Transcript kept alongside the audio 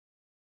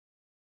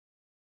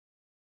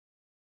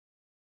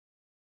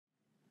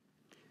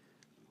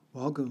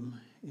Welcome.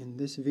 In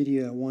this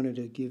video I wanted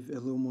to give a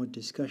little more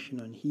discussion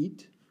on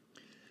heat.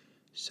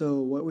 So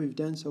what we've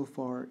done so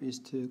far is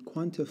to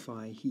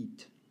quantify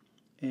heat,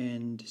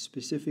 and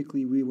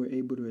specifically we were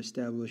able to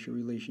establish a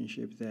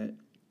relationship that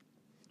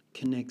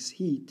connects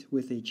heat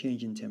with a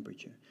change in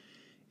temperature.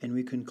 And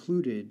we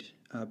concluded,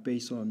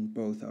 based on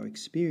both our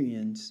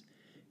experience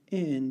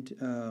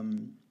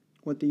and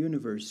what the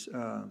universe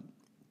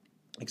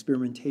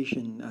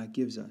experimentation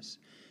gives us,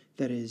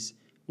 that is,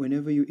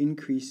 whenever you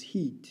increase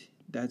heat,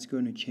 that's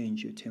going to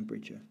change your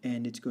temperature,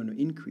 and it's going to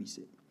increase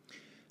it.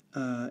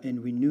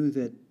 And we knew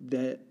that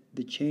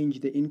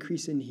the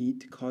increase in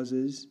heat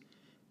causes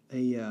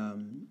a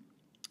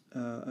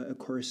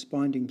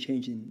corresponding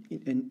change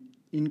an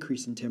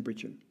increase in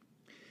temperature.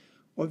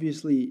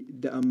 Obviously,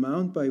 the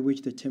amount by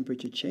which the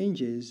temperature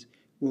changes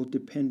will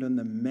depend on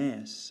the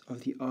mass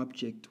of the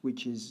object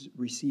which is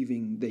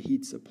receiving the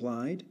heat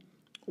supplied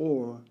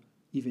or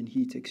even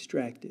heat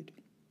extracted.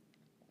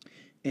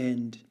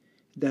 And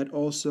that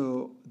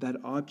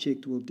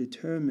object will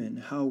determine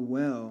how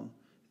well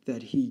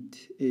that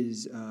heat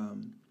is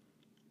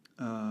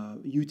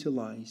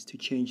utilized to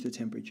change the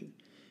temperature.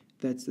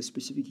 That's the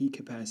specific heat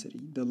capacity.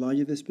 The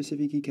larger the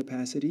specific heat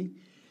capacity,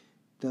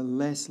 the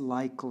less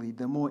likely,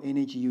 the more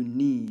energy you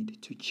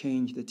need to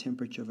change the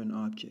temperature of an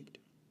object.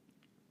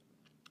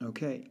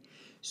 Okay,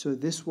 so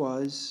this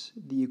was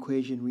the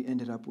equation we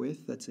ended up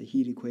with. That's a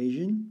heat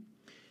equation.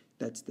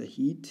 That's the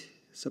heat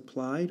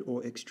supplied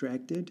or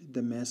extracted,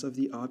 the mass of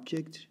the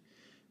object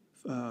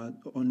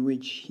on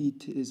which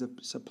heat is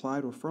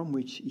supplied or from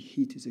which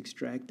heat is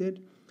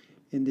extracted.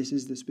 And this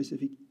is the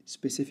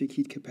specific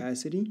heat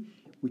capacity,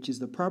 which is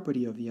the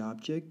property of the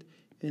object.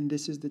 And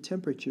this is the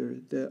temperature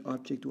the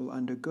object will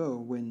undergo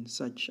when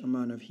such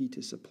amount of heat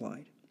is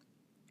supplied.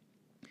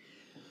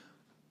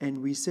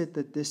 And we said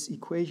that this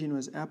equation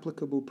was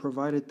applicable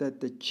provided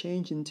that the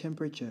change in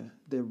temperature,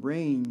 the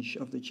range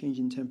of the change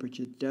in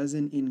temperature,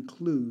 doesn't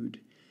include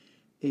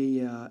a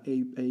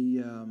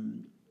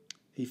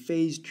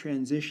phase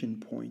transition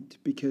point,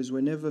 because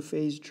whenever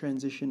phase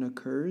transition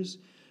occurs,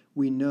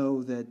 we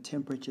know that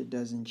temperature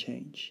doesn't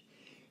change.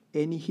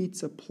 Any heat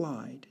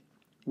supplied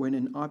when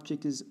an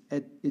object is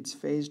at its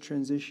phase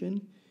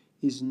transition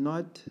is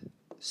not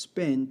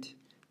spent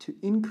to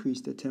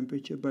increase the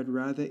temperature, but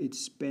rather it's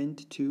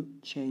spent to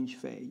change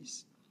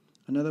phase.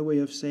 Another way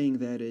of saying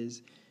that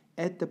is,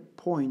 at the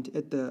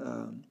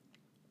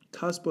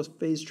cusp of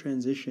phase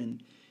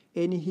transition,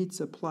 any heat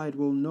supplied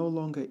will no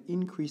longer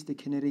increase the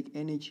kinetic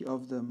energy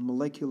of the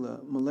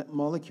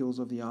molecules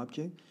of the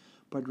object,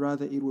 but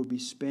rather it will be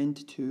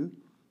spent to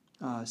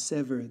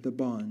sever the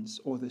bonds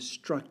or the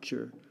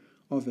structure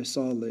of a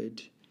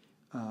solid,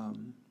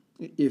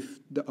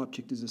 if the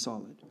object is a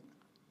solid.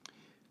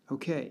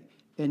 Okay,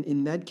 and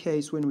in that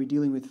case, when we're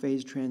dealing with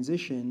phase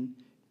transition,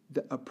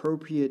 the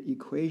appropriate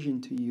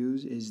equation to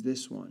use is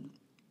this one.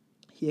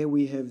 Here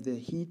we have the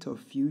heat of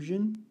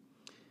fusion,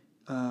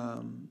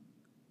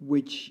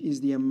 which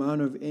is the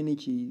amount of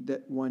energy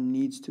that one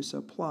needs to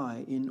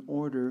supply in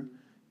order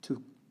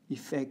to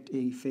effect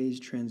a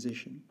phase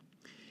transition.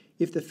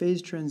 If the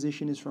phase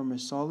transition is from a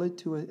solid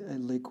to a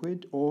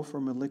liquid or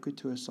from a liquid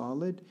to a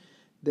solid,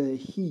 the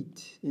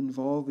heat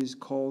involved is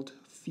called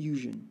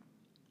fusion.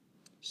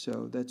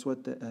 So that's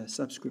what the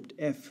subscript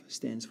F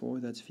stands for,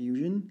 that's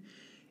fusion.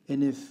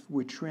 And if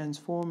we're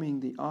transforming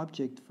the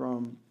object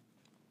from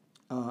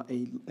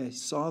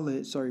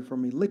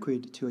from a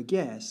liquid to a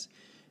gas,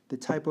 the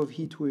type of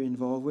heat we're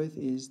involved with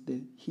is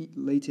the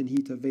latent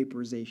heat of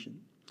vaporization.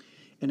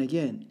 And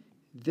again,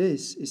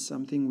 this is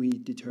something we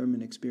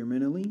determine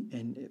experimentally,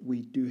 and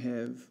we do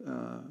have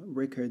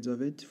records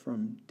of it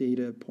from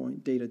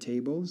data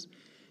tables,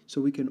 so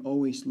we can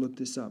always look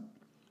this up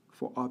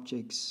for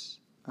objects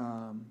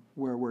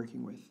we're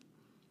working with.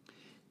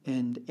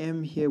 And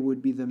M here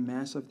would be the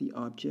mass of the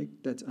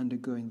object that's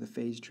undergoing the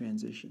phase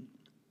transition.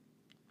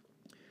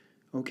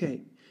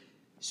 Okay.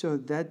 So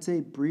that's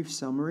a brief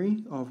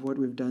summary of what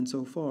we've done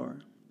so far.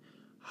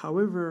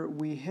 However,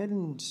 we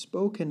hadn't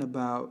spoken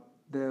about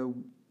the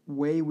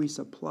way we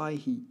supply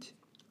heat.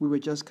 We were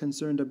just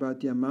concerned about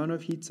the amount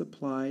of heat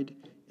supplied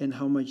and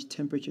how much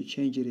temperature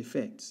change it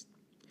affects,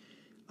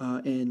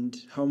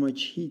 and how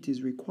much heat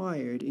is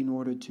required in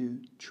order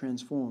to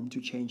transform, to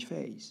change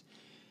phase.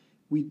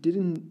 We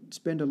didn't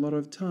spend a lot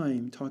of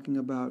time talking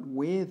about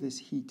where this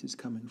heat is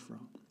coming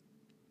from.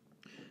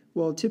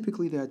 Well,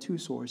 typically there are two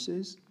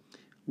sources.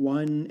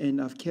 One,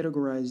 and I've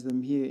categorized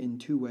them here in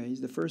two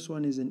ways. The first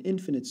one is an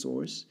infinite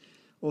source.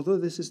 Although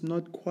this is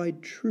not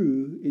quite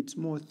true, it's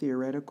more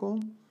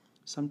theoretical.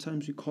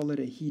 Sometimes we call it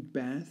a heat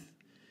bath.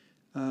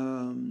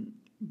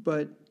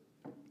 But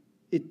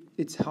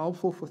it's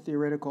helpful for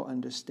theoretical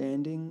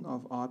understanding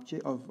of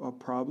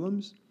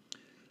problems.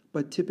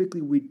 But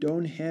typically we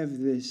don't have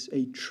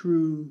a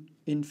true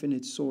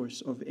infinite source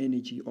of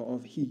energy or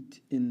of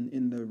heat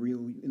in the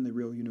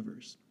real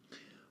universe.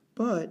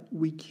 But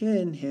we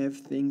can have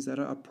things that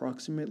are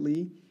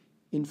approximately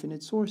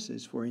infinite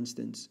sources. For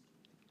instance,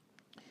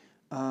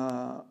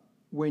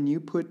 when you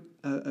put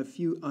a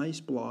few ice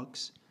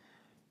blocks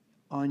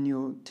on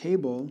your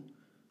table,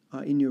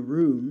 in your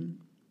room,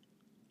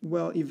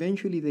 well,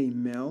 eventually they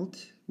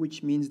melt,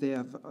 which means they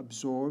have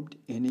absorbed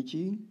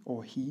energy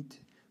or heat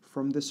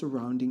from the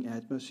surrounding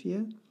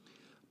atmosphere.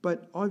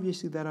 But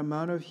obviously that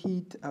amount of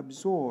heat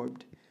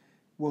absorbed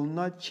will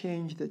not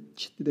change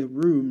the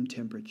room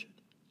temperature.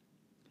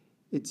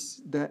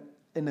 It's that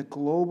in a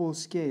global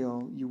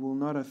scale, you will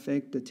not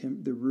affect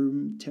the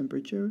room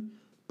temperature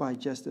by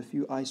just a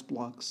few ice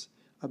blocks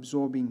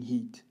absorbing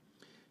heat.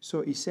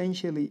 So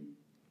essentially,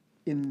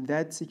 in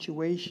that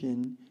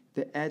situation,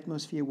 the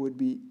atmosphere would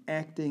be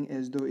acting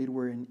as though it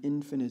were an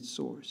infinite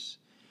source,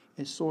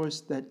 a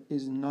source that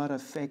is not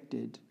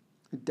affected.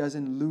 It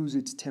doesn't lose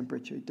its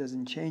temperature. It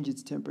doesn't change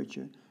its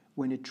temperature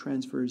when it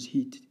transfers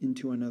heat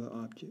into another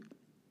object.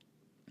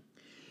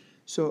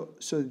 So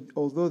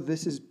although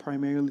this is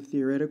primarily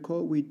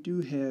theoretical, we do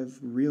have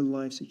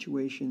real-life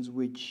situations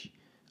which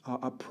are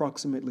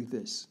approximately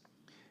this.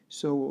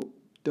 So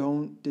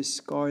don't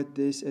discard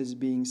this as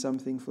being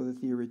something for the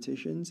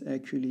theoreticians.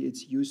 Actually,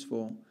 it's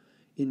useful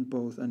in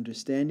both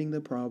understanding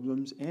the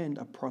problems and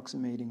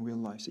approximating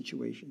real-life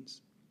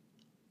situations.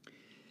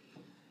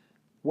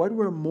 What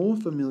we're more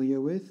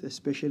familiar with,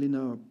 especially in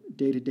our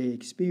day-to-day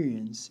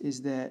experience,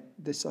 is that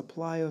the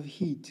supply of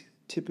heat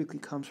typically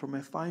comes from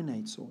a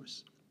finite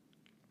source.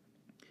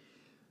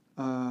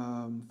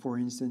 For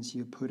instance,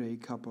 you put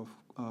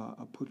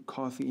put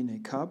coffee in a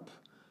cup.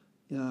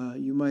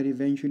 You might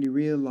eventually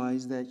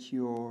realize that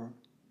your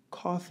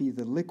coffee,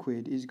 the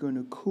liquid, is going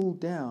to cool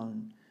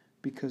down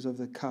because of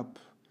the cup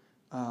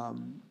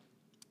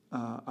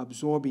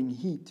absorbing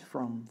heat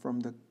from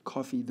the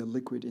coffee, the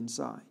liquid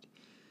inside.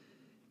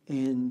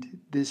 And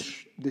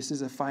this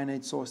is a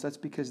finite source. That's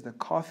because the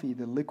coffee,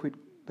 the liquid,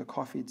 the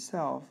coffee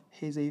itself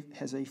has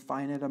a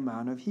finite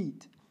amount of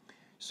heat.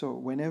 So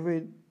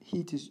whenever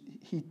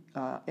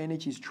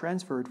energy is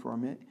transferred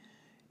from it,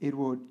 it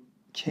will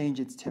change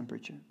its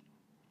temperature.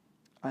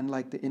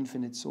 Unlike the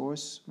infinite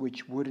source,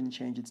 which wouldn't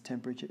change its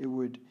temperature, it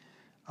would,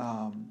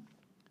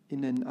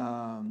 it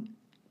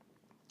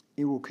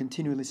will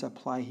continually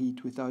supply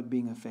heat without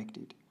being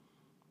affected.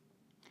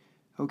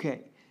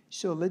 Okay,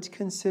 so let's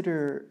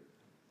consider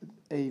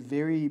a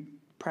very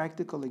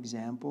practical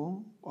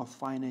example of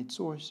finite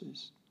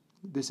sources.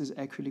 This is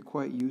actually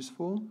quite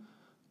useful,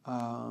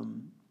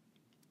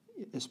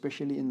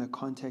 especially in the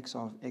context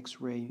of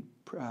X-ray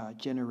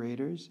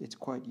generators. It's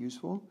quite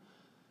useful.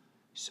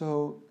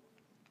 So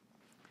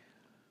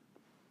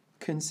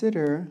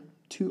consider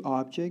two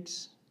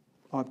objects,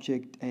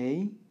 object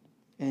A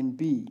and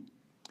B.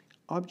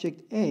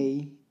 Object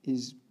A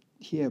is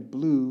here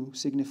blue,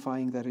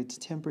 signifying that its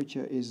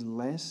temperature is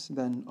less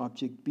than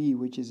object B,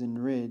 which is in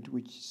red,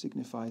 which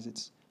signifies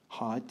it's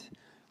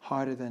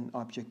hotter than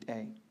object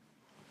A.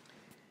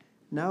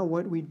 Now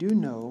what we do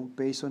know,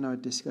 based on our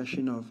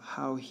discussion of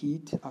how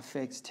heat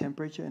affects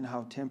temperature and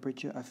how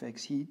temperature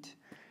affects heat,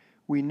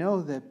 we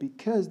know that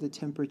because the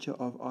temperature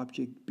of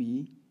object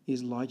B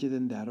is larger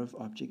than that of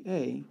object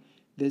A,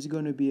 there's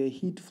going to be a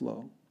heat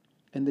flow.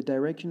 And the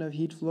direction of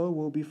heat flow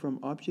will be from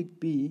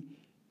object B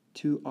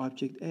to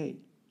object A.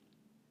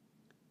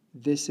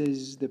 This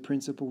is the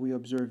principle we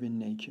observe in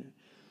nature.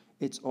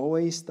 It's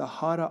always the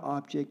hotter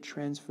object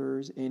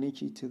transfers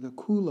energy to the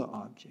cooler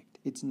object.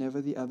 It's never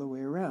the other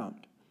way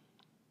around.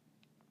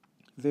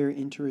 Very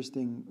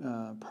interesting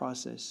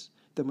process,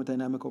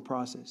 thermodynamical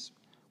process,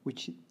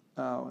 which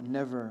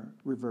never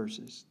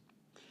reverses.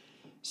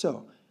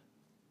 So,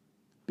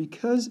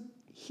 because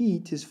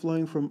heat is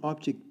flowing from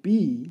object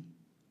B,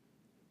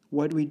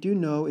 what we do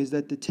know is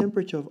that the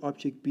temperature of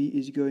object B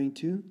is going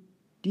to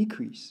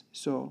decrease.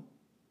 So,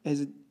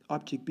 as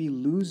object B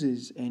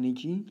loses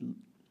energy,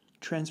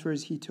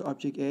 transfers heat to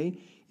object A,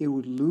 it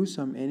would lose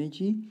some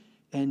energy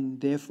and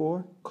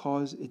therefore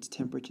cause its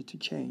temperature to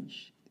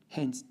change.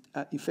 Hence,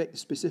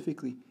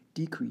 specifically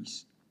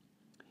decrease.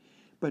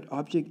 But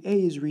object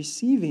A is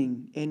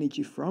receiving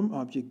energy from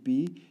object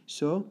B,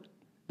 so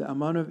the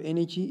amount of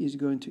energy is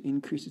going to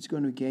increase. It's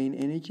going to gain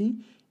energy,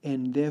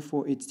 and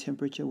therefore its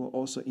temperature will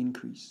also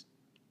increase.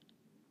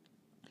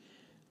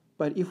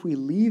 But if we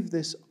leave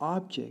this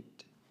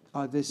object,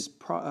 this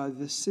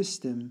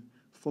system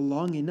for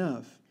long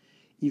enough,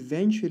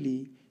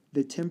 eventually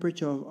the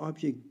temperature of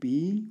object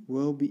B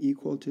will be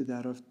equal to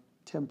that of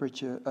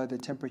the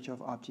temperature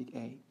of object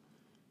A.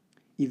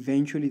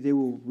 Eventually they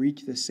will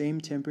reach the same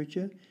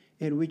temperature,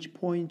 at which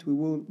point we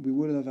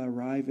will have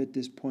arrived at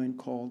this point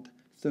called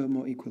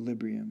thermal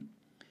equilibrium.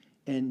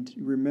 And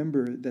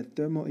remember that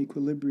thermal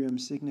equilibrium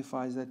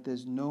signifies that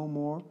there's no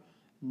more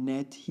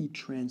net heat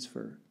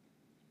transfer.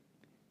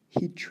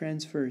 Heat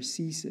transfer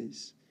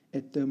ceases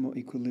at thermal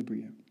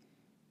equilibrium.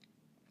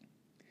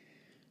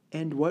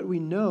 And what we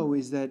know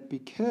is that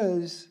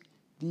because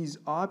these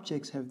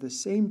objects have the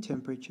same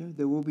temperature,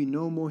 there will be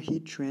no more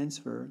heat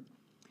transfer.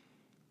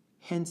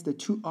 Hence, the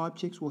two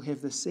objects will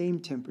have the same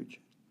temperature.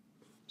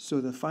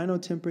 So the final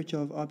temperature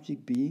of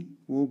object B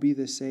will be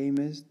the same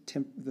as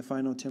the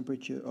final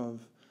temperature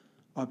of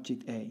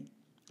object A.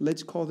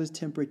 Let's call this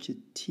temperature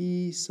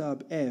T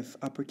sub F,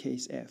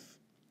 uppercase F.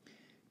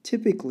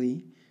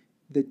 Typically,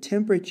 the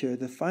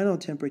final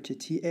temperature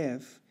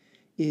TF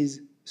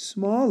is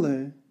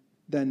smaller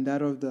than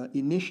that of the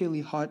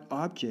initially hot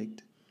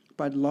object,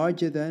 but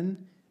larger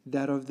than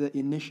that of the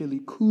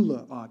initially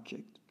cooler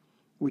object,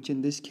 which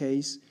in this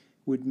case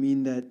would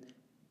mean that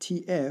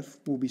Tf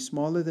will be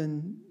smaller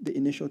than the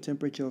initial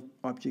temperature of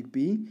object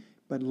B,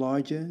 but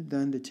larger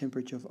than the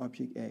temperature of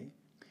object A.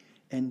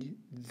 And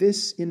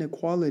this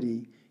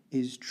inequality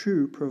is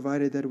true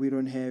provided that we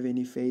don't have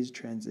any phase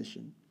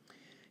transition.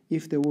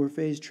 If there were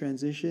phase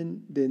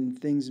transition, then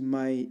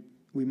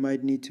we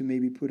might need to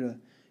maybe put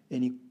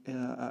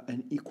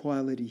an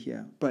equality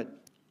here, but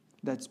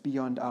that's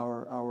beyond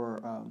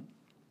our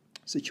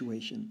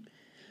situation.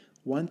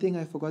 One thing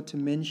I forgot to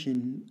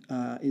mention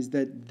is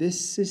that this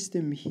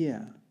system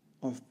here,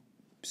 of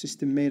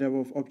system made up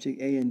of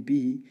object A and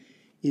B,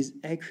 is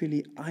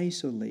actually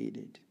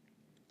isolated.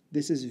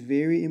 This is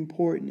very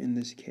important in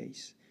this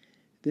case.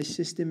 This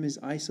system is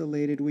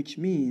isolated, which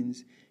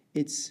means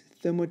its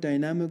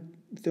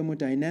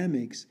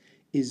thermodynamics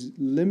is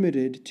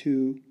limited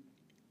to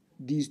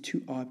these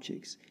two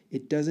objects.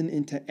 It doesn't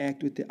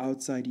interact with the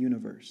outside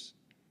universe.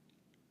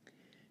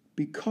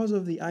 Because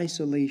of the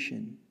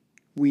isolation,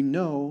 we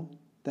know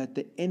that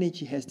the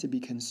energy has to be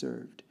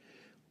conserved.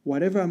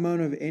 Whatever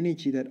amount of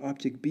energy that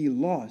object B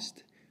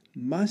lost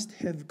must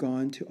have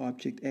gone to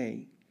object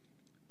A,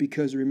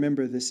 because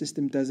remember, the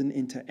system doesn't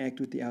interact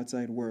with the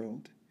outside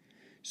world.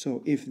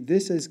 So if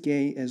this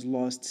has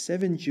lost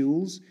 7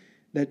 joules,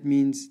 that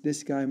means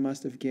this guy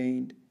must have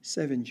gained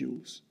 7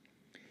 joules.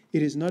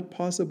 It is not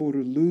possible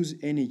to lose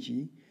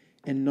energy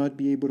and not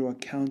be able to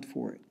account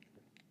for it.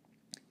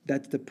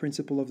 That's the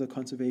principle of the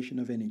conservation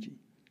of energy.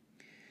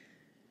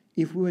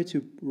 If we were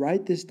to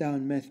write this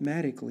down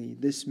mathematically,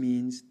 this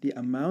means the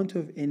amount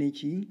of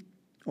energy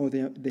or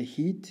the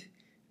heat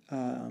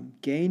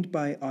gained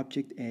by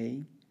object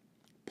A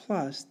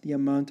plus the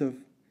amount of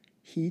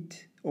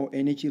heat or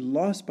energy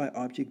lost by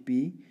object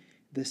B,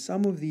 the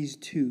sum of these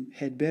two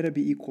had better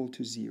be equal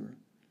to 0.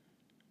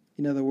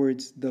 In other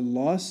words, the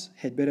loss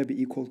had better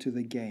be equal to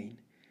the gain.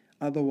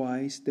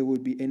 Otherwise, there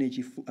would be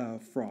energy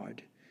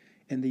fraud,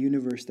 and the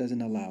universe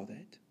doesn't allow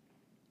that.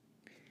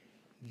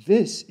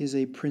 This is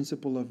a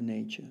principle of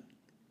nature.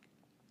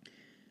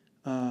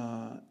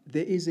 There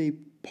is a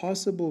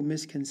possible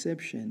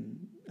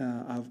misconception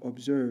I've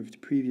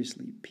observed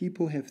previously.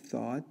 People have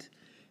thought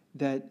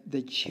that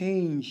the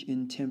change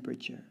in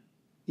temperature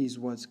is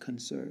what's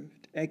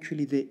conserved.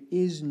 Actually, there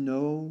is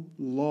no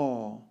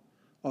law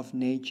of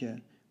nature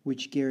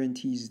which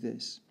guarantees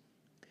this.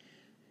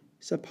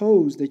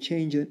 Suppose the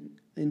change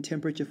in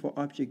temperature for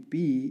object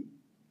B,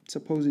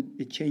 suppose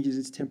it changes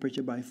its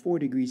temperature by 4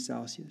 degrees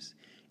Celsius.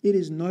 It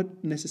is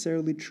not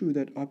necessarily true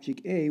that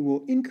object A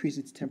will increase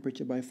its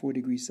temperature by 4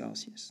 degrees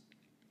Celsius.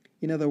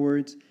 In other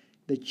words,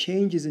 the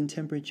changes in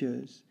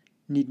temperatures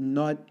need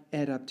not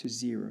add up to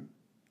 0.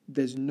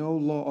 There's no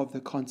law of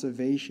the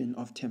conservation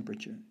of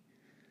temperature.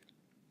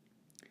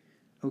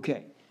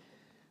 Okay,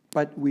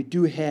 but we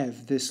do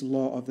have this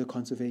law of the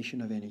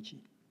conservation of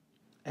energy.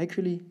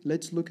 Actually,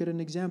 let's look at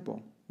an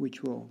example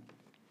which will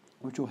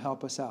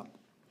help us out.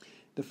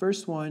 The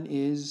first one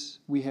is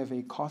we have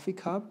a coffee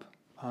cup.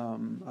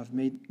 I've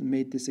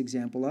made this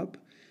example up.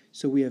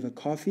 So we have a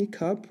coffee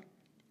cup,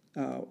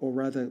 or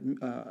rather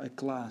a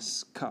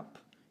glass cup,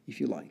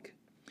 if you like.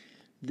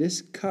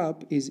 This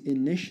cup is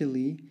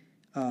initially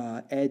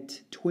at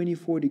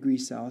 24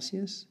 degrees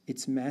Celsius.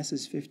 Its mass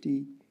is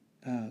 50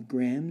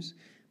 grams.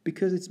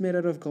 Because it's made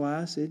out of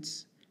glass,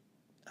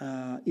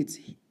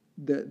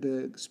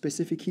 the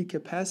specific heat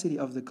capacity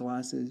of the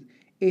glass is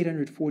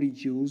 840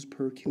 joules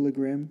per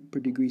kilogram per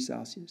degree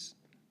Celsius.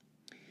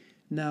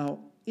 Now,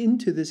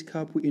 into this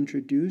cup we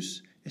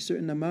introduce a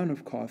certain amount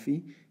of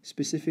coffee,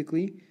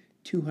 specifically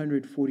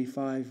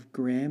 245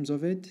 grams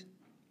of it,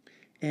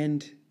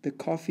 and the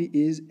coffee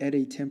is at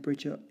a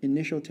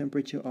initial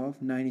temperature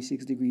of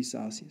 96 degrees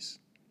Celsius.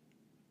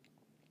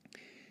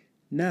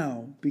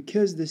 Now,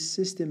 because this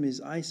system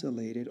is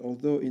isolated,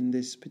 although in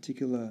this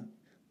particular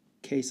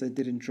case I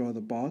didn't draw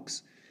the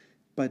box,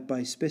 but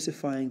by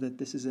specifying that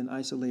this is an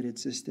isolated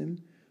system,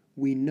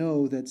 we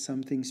know that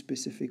something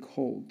specific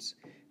holds.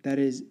 That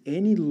is,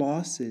 any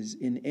losses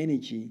in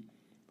energy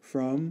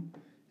from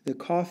the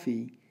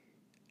coffee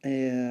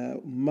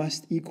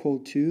must equal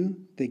to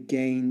the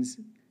gains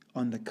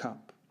on the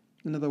cup.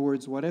 In other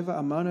words, whatever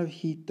amount of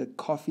heat the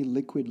coffee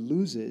liquid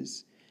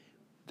loses,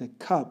 the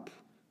cup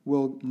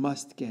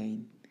must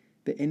gain.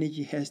 The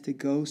energy has to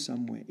go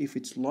somewhere. If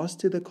it's lost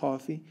to the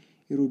coffee,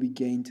 it will be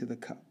gained to the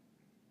cup.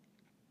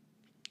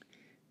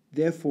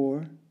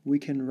 Therefore, we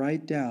can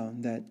write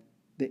down that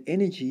the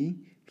energy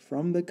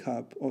from the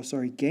cup,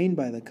 gained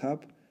by the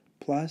cup,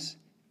 plus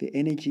the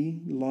energy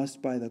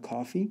lost by the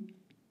coffee,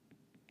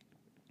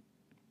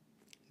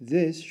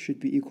 this should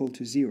be equal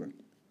to 0.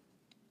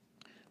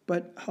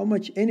 But how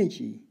much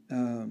energy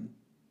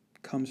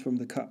comes from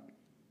the cup?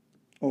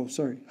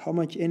 How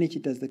much energy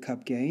does the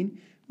cup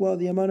gain? Well,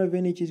 the amount of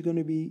energy is going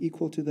to be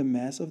equal to the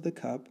mass of the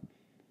cup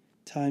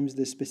times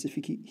the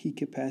specific heat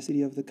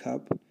capacity of the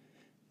cup.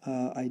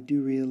 I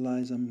do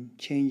realize I'm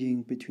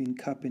changing between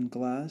cup and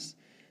glass.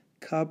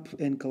 cup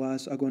and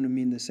glass are going to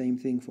mean the same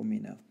thing for me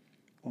now.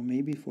 Or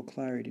maybe for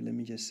clarity, let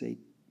me just say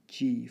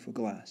G for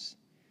glass.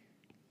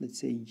 Let's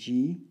say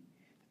G,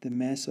 the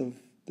mass of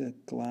the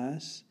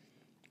glass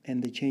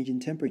and the change in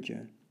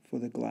temperature for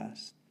the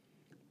glass,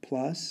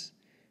 plus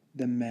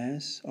the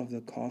mass of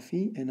the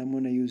coffee, and I'm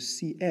going to use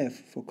CF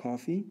for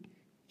coffee,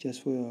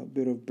 just for a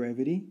bit of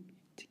brevity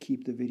to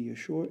keep the video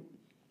short.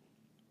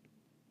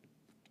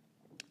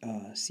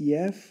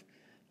 CF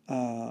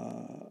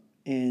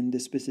and the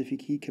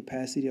specific heat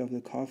capacity of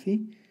the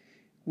coffee,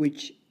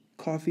 which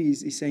coffee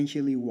is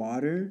essentially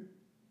water,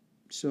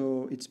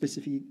 so its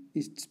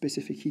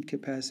specific heat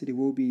capacity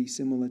will be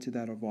similar to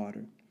that of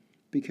water,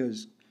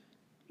 because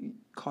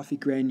coffee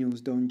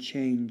granules don't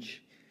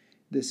change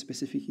the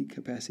specific heat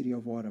capacity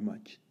of water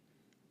much.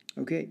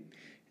 Okay,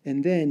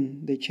 and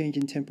then the change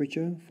in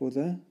temperature for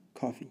the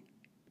coffee.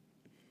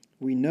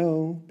 We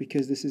know,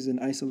 because this is an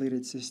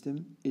isolated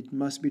system, it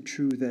must be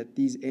true that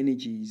these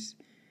energies,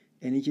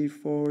 energy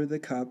for the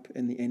cup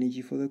and the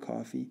energy for the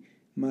coffee,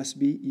 must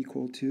be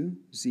equal to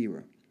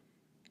 0.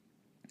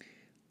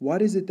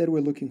 What is it that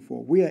we're looking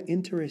for? We are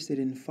interested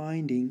in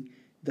finding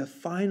the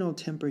final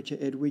temperature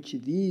at which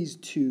these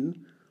two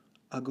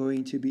are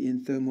going to be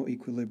in thermal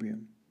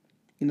equilibrium.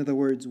 In other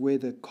words, where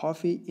the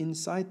coffee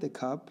inside the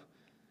cup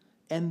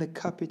and the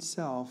cup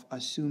itself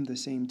assume the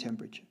same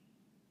temperature.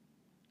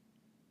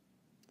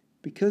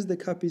 Because the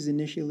cup is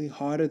initially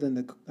hotter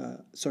than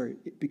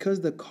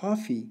because the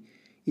coffee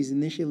is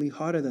initially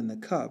hotter than the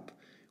cup,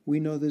 we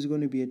know there's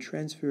going to be a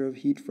transfer of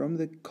heat from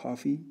the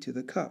coffee to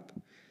the cup.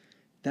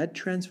 That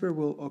transfer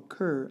will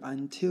occur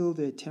until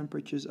their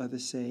temperatures are the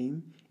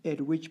same,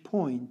 at which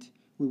point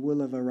we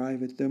will have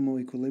arrived at thermal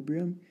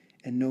equilibrium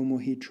and no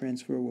more heat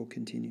transfer will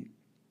continue.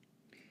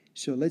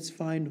 So let's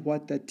find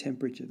what that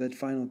temperature, that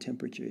final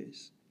temperature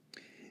is.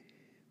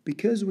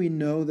 Because we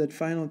know that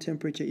final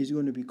temperature is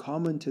going to be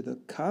common to the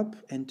cup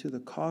and to the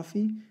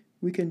coffee,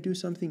 we can do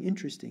something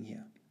interesting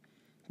here.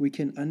 We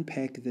can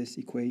unpack this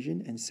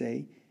equation and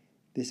say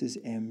this is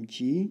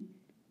mg,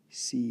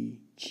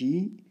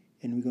 cg,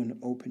 and we're going to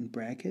open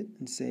bracket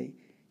and say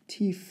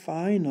T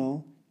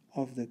final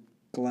of the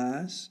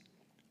glass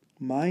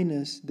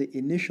minus the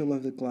initial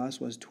of the glass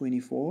was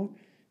 24,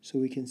 so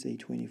we can say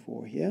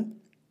 24 here.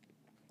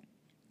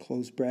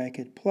 Close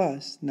bracket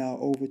plus, now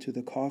over to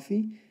the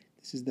coffee.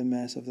 This is the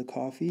mass of the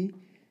coffee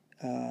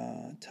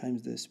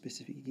times the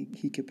specific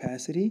heat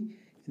capacity,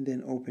 and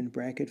then open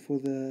bracket for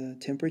the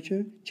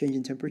temperature, change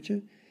in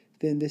temperature.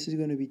 Then this is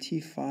going to be T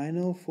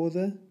final for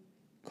the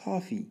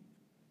coffee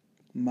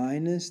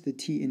minus the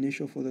T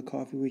initial for the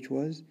coffee, which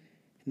was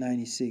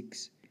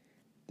 96.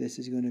 This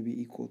is going to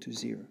be equal to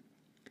 0.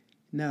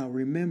 Now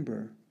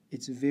remember,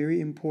 it's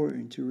very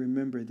important to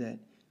remember that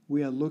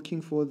we are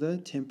looking for the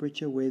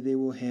temperature where they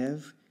will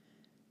have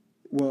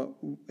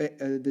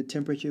the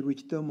temperature at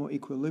which thermal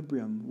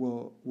equilibrium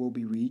will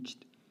be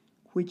reached,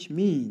 which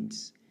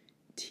means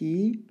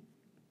T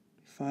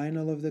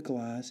final of the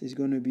glass is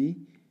going to be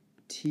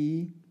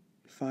T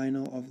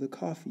final of the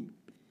coffee.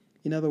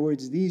 In other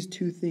words, these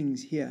two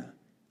things here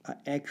are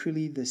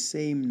actually the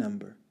same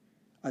number.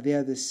 They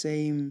are the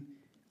same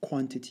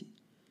quantity.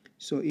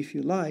 So if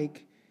you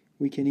like,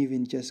 we can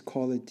even just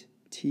call it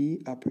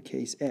T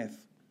uppercase F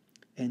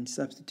and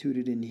substitute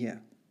it in here.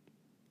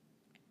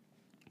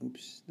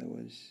 Oops, that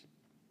was...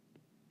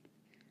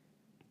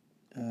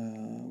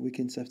 we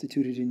can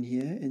substitute it in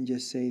here and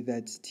just say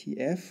that's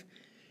TF.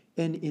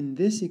 And in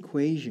this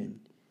equation,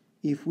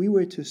 if we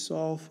were to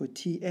solve for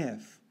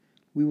TF,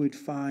 we would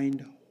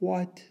find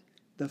what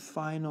the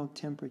final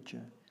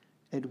temperature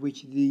at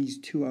which these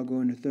two are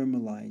going to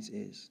thermalize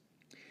is.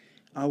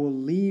 I will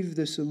leave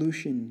the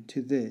solution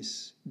to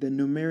this, the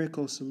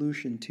numerical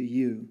solution, to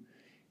you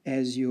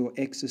as your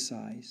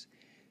exercise.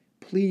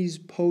 Please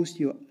post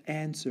your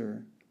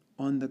answer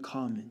on the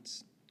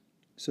comments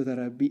so that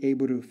I'll be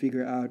able to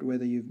figure out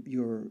whether you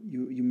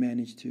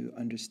managed to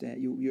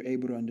understand, you're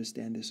able to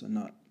understand this or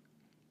not.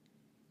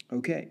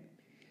 Okay.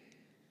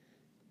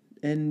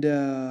 And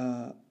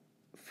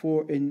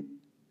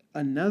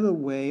another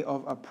way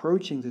of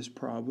approaching this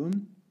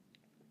problem,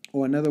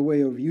 or another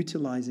way of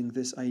utilizing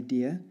this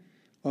idea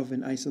of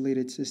an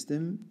isolated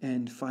system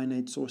and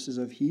finite sources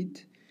of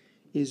heat,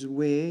 is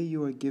where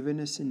you are given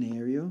a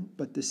scenario,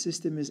 but the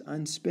system is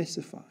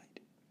unspecified.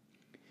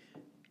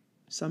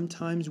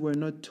 Sometimes we're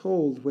not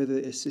told whether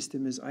a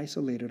system is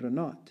isolated or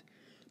not,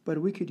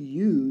 but we could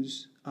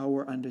use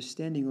our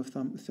understanding of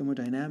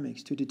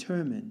thermodynamics to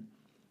determine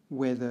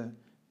whether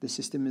the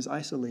system is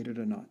isolated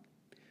or not.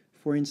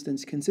 For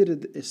instance, consider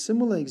a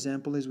similar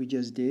example as we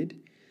just did,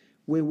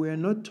 where we're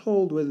not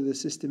told whether the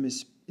system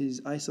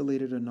is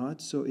isolated or not,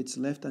 so it's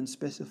left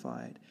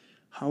unspecified.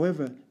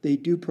 However, they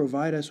do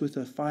provide us with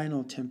a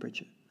final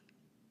temperature.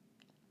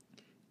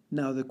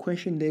 Now, the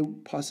question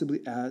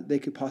they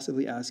could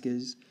possibly ask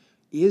is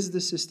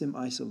the system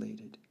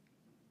isolated?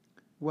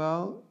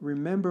 Well,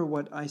 remember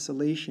what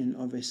isolation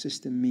of a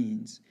system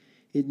means.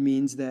 It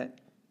means that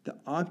the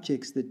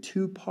objects, the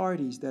two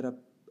parties that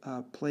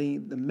are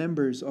playing, the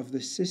members of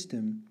the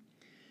system,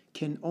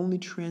 can only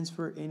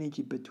transfer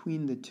energy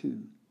between the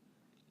two.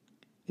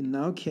 In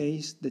our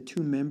case, the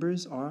two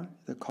members are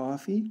the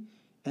coffee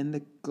and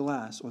the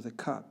glass or the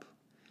cup.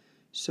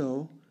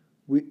 So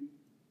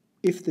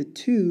if the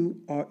two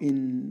are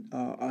in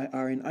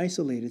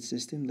isolated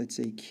system, let's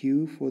say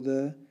Q for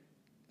the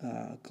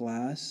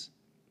glass,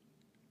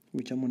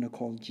 which I'm going to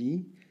call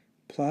G,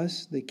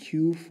 plus the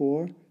Q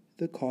for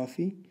the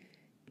coffee.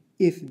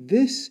 If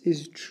this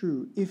is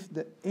true, if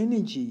the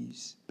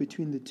energies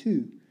between the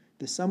two,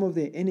 the sum of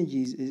their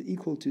energies is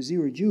equal to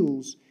 0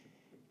 joules,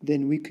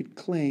 then we could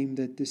claim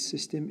that this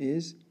system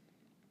is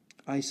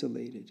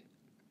isolated.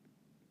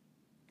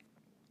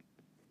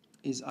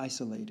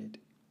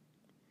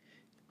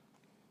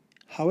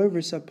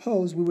 However,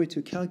 suppose we were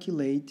to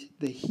calculate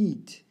the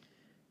heat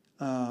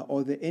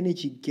or the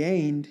energy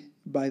gained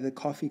by the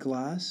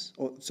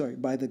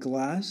by the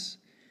glass,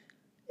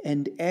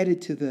 and add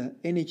it to the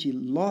energy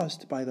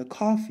lost by the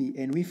coffee,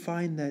 and we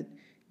find that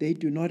they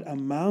do not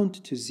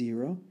amount to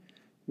 0,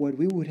 what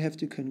we would have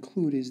to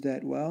conclude is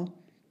that, well,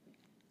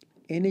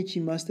 energy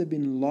must have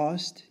been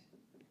lost.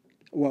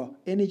 Well,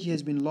 energy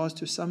has been lost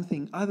to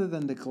something other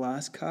than the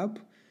glass cup,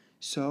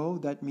 so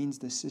that means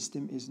the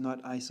system is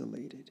not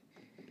isolated.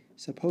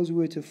 Suppose we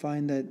were to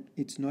find that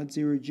it's not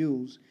 0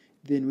 joules,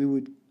 then we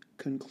would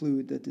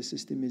conclude that the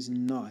system is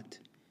not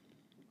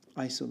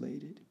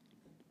isolated.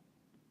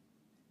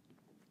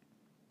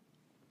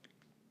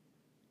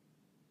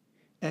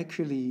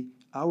 Actually,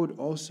 I would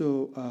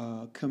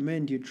also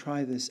commend you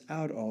try this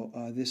out,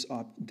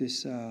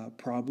 this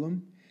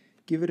problem.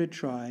 Give it a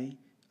try.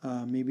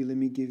 Maybe let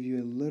me give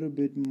you a little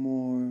bit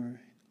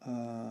more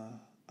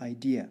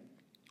idea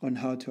on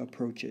how to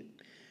approach it.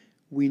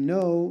 We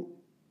know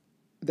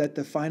that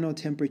the final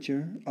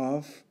temperature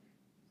of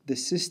the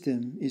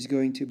system is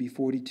going to be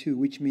 42,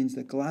 which means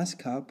the glass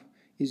cup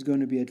is going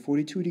to be at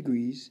 42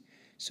 degrees.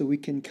 So we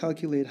can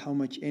calculate how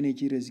much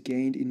energy it has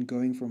gained in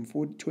going from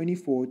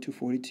 24 to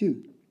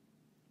 42.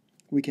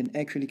 We can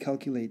actually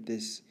calculate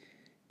this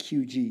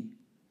QG.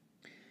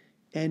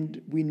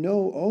 And we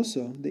know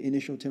also the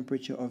initial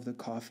temperature of the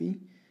coffee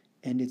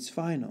and its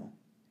final.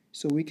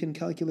 So we can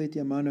calculate the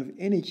amount of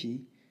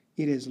energy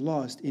it has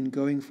lost in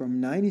going from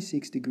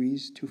 96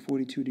 degrees to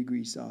 42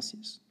 degrees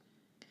Celsius.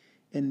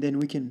 And then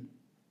we can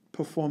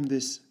perform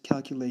this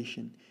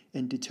calculation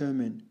and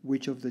determine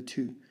which of the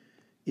two.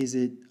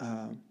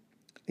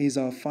 Is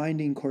our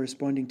finding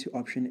corresponding to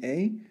option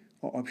A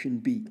or option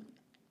B?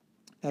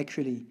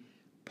 Actually,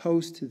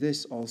 post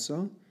this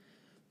also.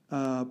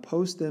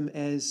 Post them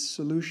as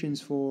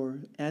solutions for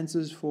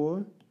answers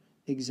for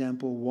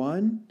example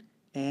 1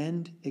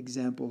 and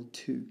example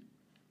 2.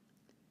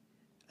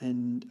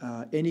 And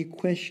any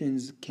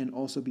questions can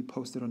also be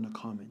posted on the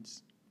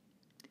comments.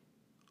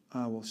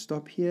 We'll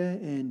stop here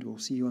and we'll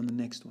see you on the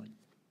next one.